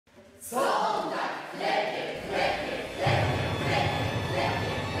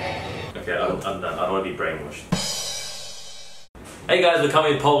Okay, I'm done. I don't want to be brainwashed. Hey guys, we're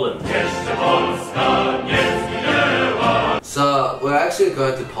coming to Poland. So we're actually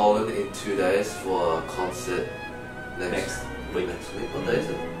going to Poland in 2 days for a concert next week. What day is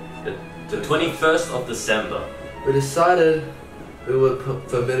it? The 21st of December. We decided we would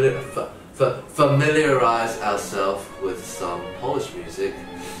familiarize ourselves with some Polish music.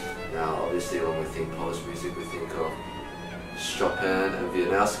 Now obviously when we think Polish music we think of Chopin and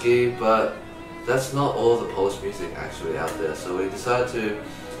Wieniawski, but that's not all the Polish music actually out there. So we decided to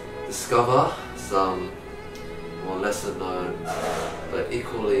discover some more lesser known but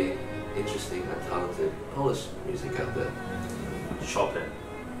equally interesting and talented Polish music out there. Chopin.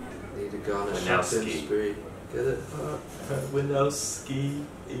 Need to go on a Chopin spree. Get it? Wieniawski.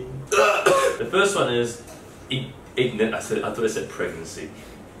 The first one is I thought I said pregnancy.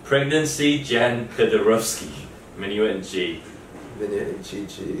 Ignacy Jan Paderewski. Minuet in G. Minuet in G,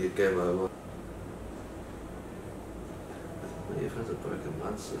 game over. My earphones are broken,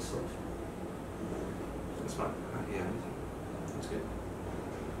 mine's so soft. That's fine. I can't hear anything. That's good.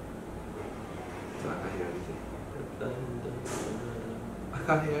 I can't hear anything. I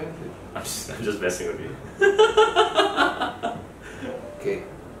can't hear anything. I'm just messing with you. Okay.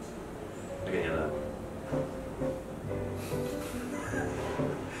 I can hear that.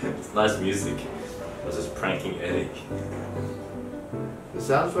 It's nice music. I was just pranking Eddy. It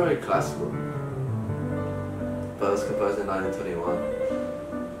sounds very classical, but it was composed in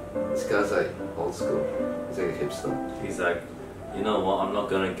 1921. This guy's like old school. He's like a hipster. He's like, you know what? I'm not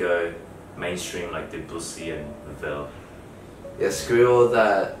gonna go mainstream like Debussy and Ravel. Yeah, screw all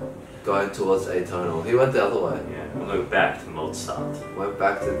that going towards atonal. He went the other way. Yeah, I'm gonna go back to Mozart. Went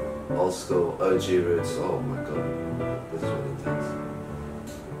back to old school OG roots. Oh my god, this is really intense.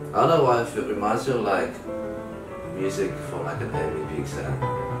 I don't know why it reminds you of like music from like an AMV exam.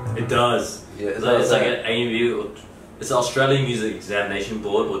 It does. Yeah, it's like an AMV, or it's the Australian Music Examination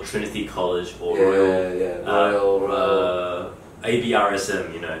Board, or Trinity College, or Royal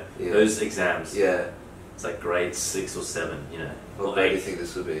ABRSM. You know, those exams. Yeah. It's like grade 6 or 7. You know. What grade do you think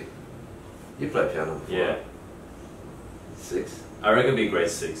this would be? You play piano before. Yeah. 6. I reckon it'd be grade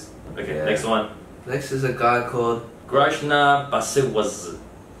 6. Okay, yeah. Next one. Next is a guy called Grażyna Bacewicz.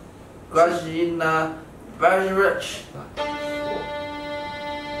 Grażyna Bacewicz.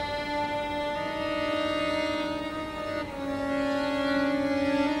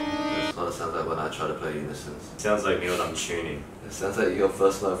 That's what it sounds like when I try to play unisons. Sounds like me when I'm tuning. It sounds like your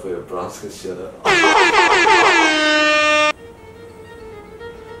first note for your Brahms concerto.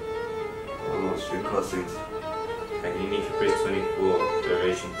 Oh, string crossings. Paganini Caprice 24,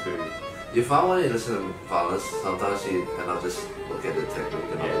 Variation 2. You find when you listen to violins, sometimes you and I'll just look at the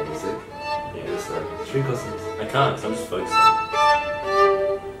technique and not the music. Yeah. It's like string crossings. I can't, because I'm just focused on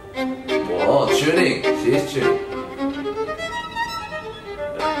it. Oh, tuning! She's tuning.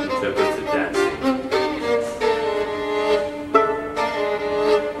 Interpreted dancing.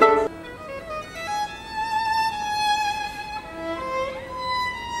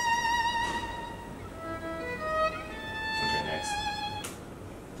 Okay, next.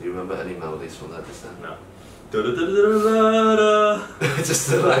 Do you remember any melodies from that just then? No. Just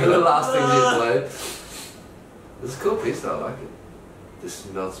like the last thing you played. It's a cool piece though, I like it. This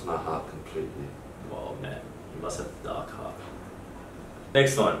melts my heart completely. Wow, man. You must have a dark heart.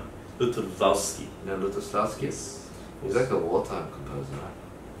 Next one. Lutoslawski. You know Lutoslawski? Yes. He's like a wartime composer, right?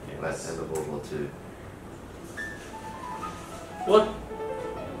 Yes. Like end of World War II. What?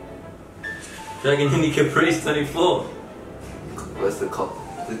 Paganini Caprice 24. Where's the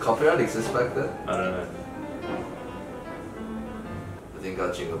did copyright exist back then? I don't know. I think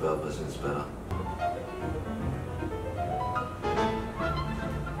our Jingle Bell version is better.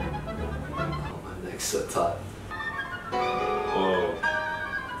 Oh, my neck's so tight. Whoa.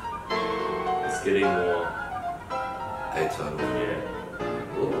 It's getting more atonal.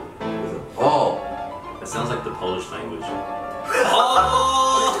 Yeah. Ooh. Oh! That sounds like the Polish language.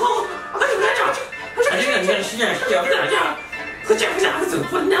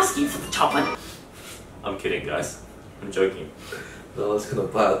 I'm kidding, guys. I'm joking. No one's gonna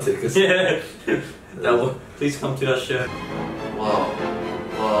buy our tickets. Yeah. Please come to that show. Wow.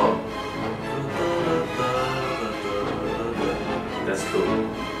 Wow. That's cool.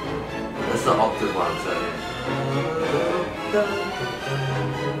 That's the octave one, so.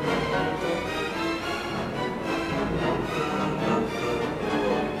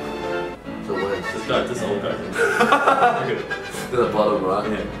 So where's This old guy. to the bottom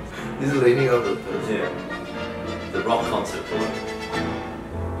right? Yeah. He's leaning over the person. Yeah. The rock concert for it.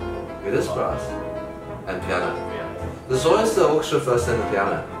 It is brass. And piano. Yeah. There's always the orchestra first and the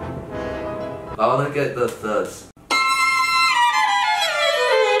piano. I want to get the thirds.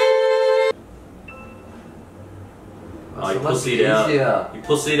 Oh, you pussied out. You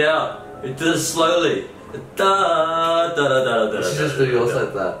pussied out. You did it slowly. Da da da da da. You should just do yours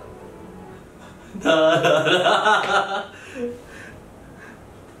like that. Da da da.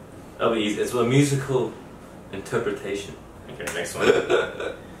 That'll be easy. It's a musical interpretation. Okay, next one.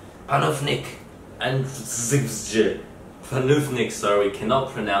 Panufnik and Panufnik. Sorry, we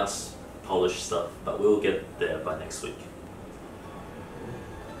cannot pronounce Polish stuff, but we'll get there by next week.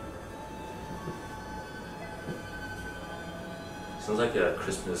 Sounds like a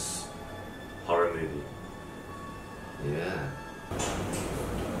Christmas horror movie. Yeah.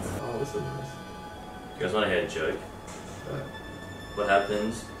 Oh, this is nice. You guys want to hear a joke? Right. What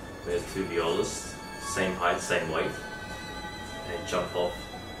happens when there's two violists, same height, same weight, and they jump off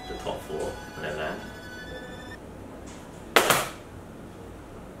the top floor when they land?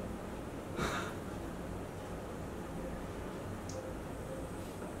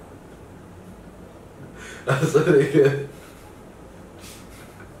 That's really good.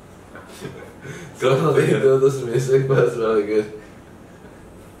 Don't think do this music, but it's really good.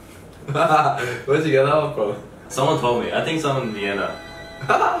 Where'd you get that one from? Someone told me. I think someone in Vienna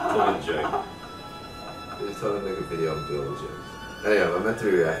told me the joke. You just told me to make a video on viola jokes. Anyway, I'm meant to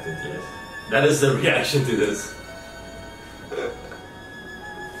be reacting to this. That is the reaction to this.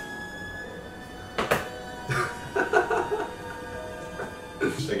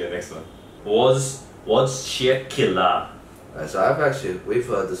 Okay, next one. Wojciech Kilar. Alright, so we've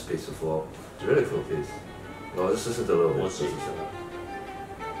heard this piece before. It's a really cool piece. Well, let's listen to a little bit. Wojciech Kilar.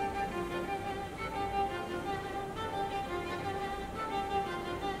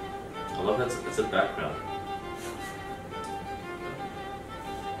 I love that it's a background.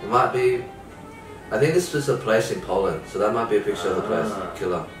 It might be. I think this was a place in Poland, so that might be a picture of the place.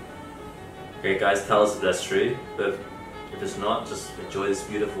 Killer. Okay, guys, tell us if that's true. But if it's not, just enjoy this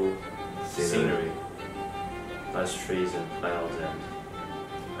beautiful scenery. Nice trees and clouds and.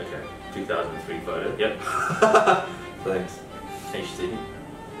 Okay, 2003 photo. Yep. Thanks. HD.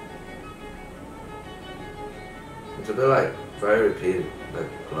 It's a bit like very repeated, like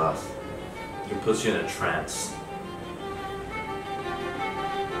glass. It puts you in a trance.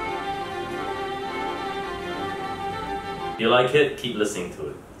 If you like it, keep listening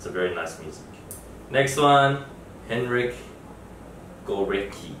to it. It's a very nice music. Next one, Henryk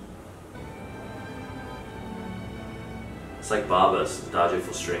Górecki. It's like Barber's Adagio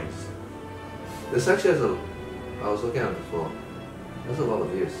for strings. This actually has I was looking at it before. There's a lot of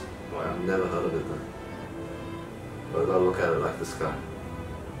views. Wow. I've never heard of it though. But I gotta look at it like this guy.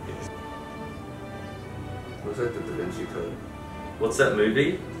 Looks like the Da Vinci Code. What's that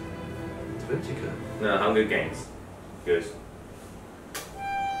movie? Da Vinci Code. No, Hunger Games. Goes.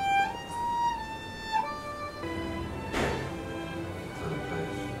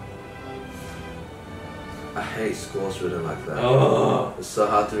 I hate scores written like that. Oh. It's so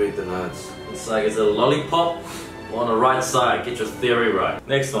hard to read the notes. It's like, is it a lollipop or on the right side? Get your theory right.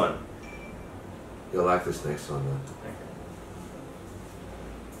 Next one. You'll like this next one though. Okay.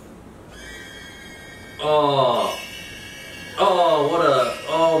 Oh. Oh, what a...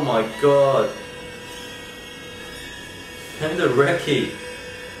 Oh my god. Penderecki.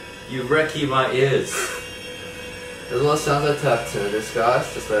 You wrecky my ears. There's a lot of sounds I tapped to this,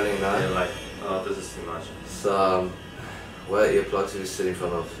 guys, just letting you know. Yeah, like, oh, this is too much. So, where earplugs are you sitting in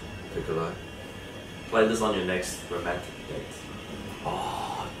front of? Piccolo? Play this on your next romantic date.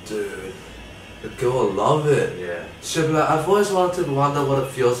 Oh, dude. The girl will love it. Yeah. She'll be like, I've always wanted to wonder what it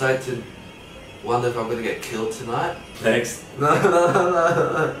feels like to wonder if I'm going to get killed tonight. Next. No.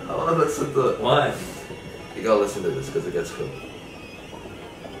 I want to listen to it. Why? You gotta listen to this because it gets cool.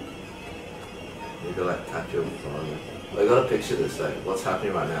 You gotta like tap your phone. I gotta picture this, like what's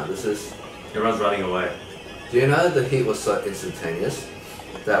happening right now. This is... Everyone's running away. Do you know the heat was so instantaneous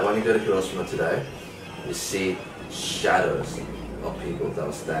that when you go to Hiroshima today, you see shadows of people that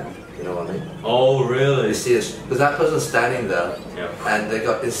were standing. You know what I mean? Oh, really? You see this, because that person's standing there, and they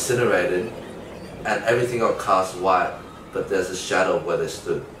got incinerated, and everything got cast white, but there's a shadow where they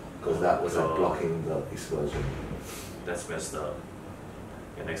stood, because that was like blocking the explosion. That's messed up.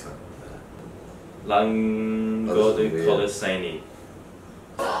 Okay, next one. ŁAGODNE KOLYSANIE.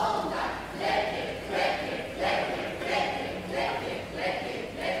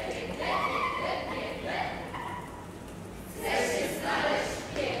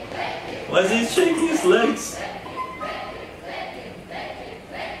 Why is he shaking his legs?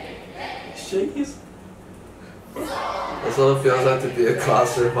 He's shaking his... That's what it feels like to be a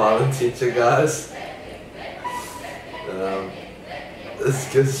classroom violin teacher, guys.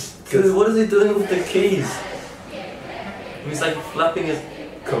 It's just Dude, what is he doing with the keys? He's like flapping his...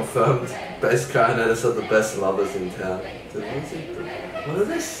 Confirmed bass clarinetists are the best lovers in town. Dude, what are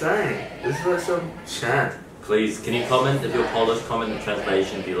they saying? This is like some chant. Please, can you comment, if you're Polish, comment the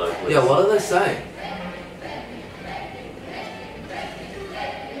translation below, please. Yeah, what are they saying?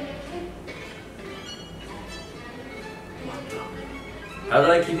 What the? How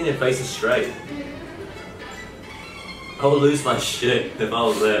are they keeping their faces straight? I would lose my shit if I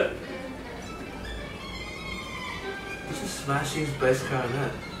was there. This is smashing his bass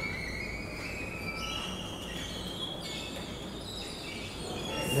clarinet.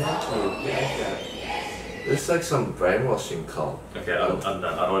 This is like some brainwashing cult. Okay, I'm done.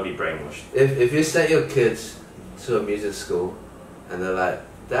 I don't want to be brainwashed. If you sent your kids to a music school and they're like,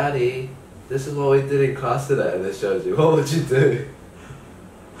 Daddy, this is what we did in class today, and they showed you, what would you do?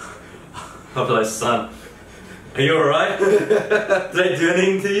 I'll be like, son, are you alright? Did I do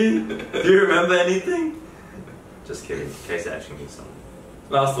anything to you? Do you remember anything? Just kidding, in case it actually means something.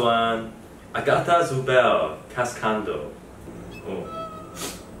 Last one. Agata Zubel, Cascando. Oh.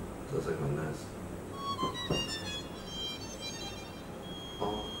 Sounds like my nose.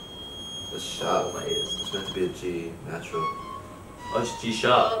 Oh, it's sharp. My ears. It's meant to be a G natural. Oh, it's G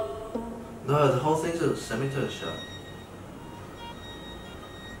sharp. No, the whole thing's a semitone sharp.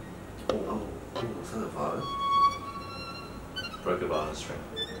 Oh, is that a violin? Broke a violin string.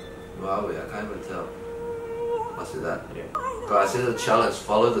 Where are we? I can't even tell. Must be that. Yeah. Guys, here's a challenge.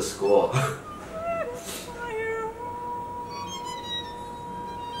 Follow the score.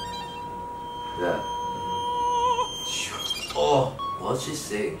 Yeah. Oh, what'd she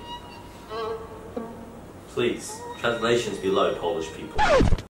sing? Please, translations below, Polish people.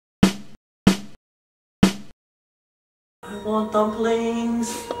 I want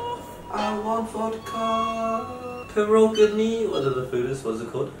dumplings. I want vodka. Pierogi, whatever the food is, what's it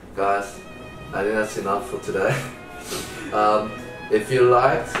called? Guys, I think that's enough for today. If you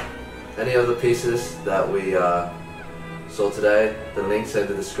liked any of the pieces that we saw today, the links are in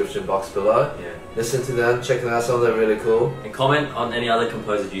the description box below. Yeah. Listen to them, check them out, some of them are really cool. And comment on any other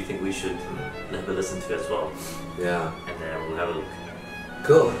composers you think we should never listen to as well. Yeah. And then we'll have a look.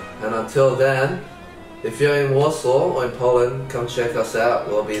 Cool. And until then, if you're in Warsaw or in Poland, come check us out.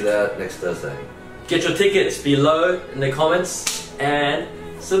 We'll be there next Thursday. Get your tickets below in the comments and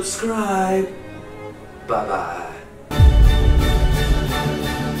subscribe. Bye bye.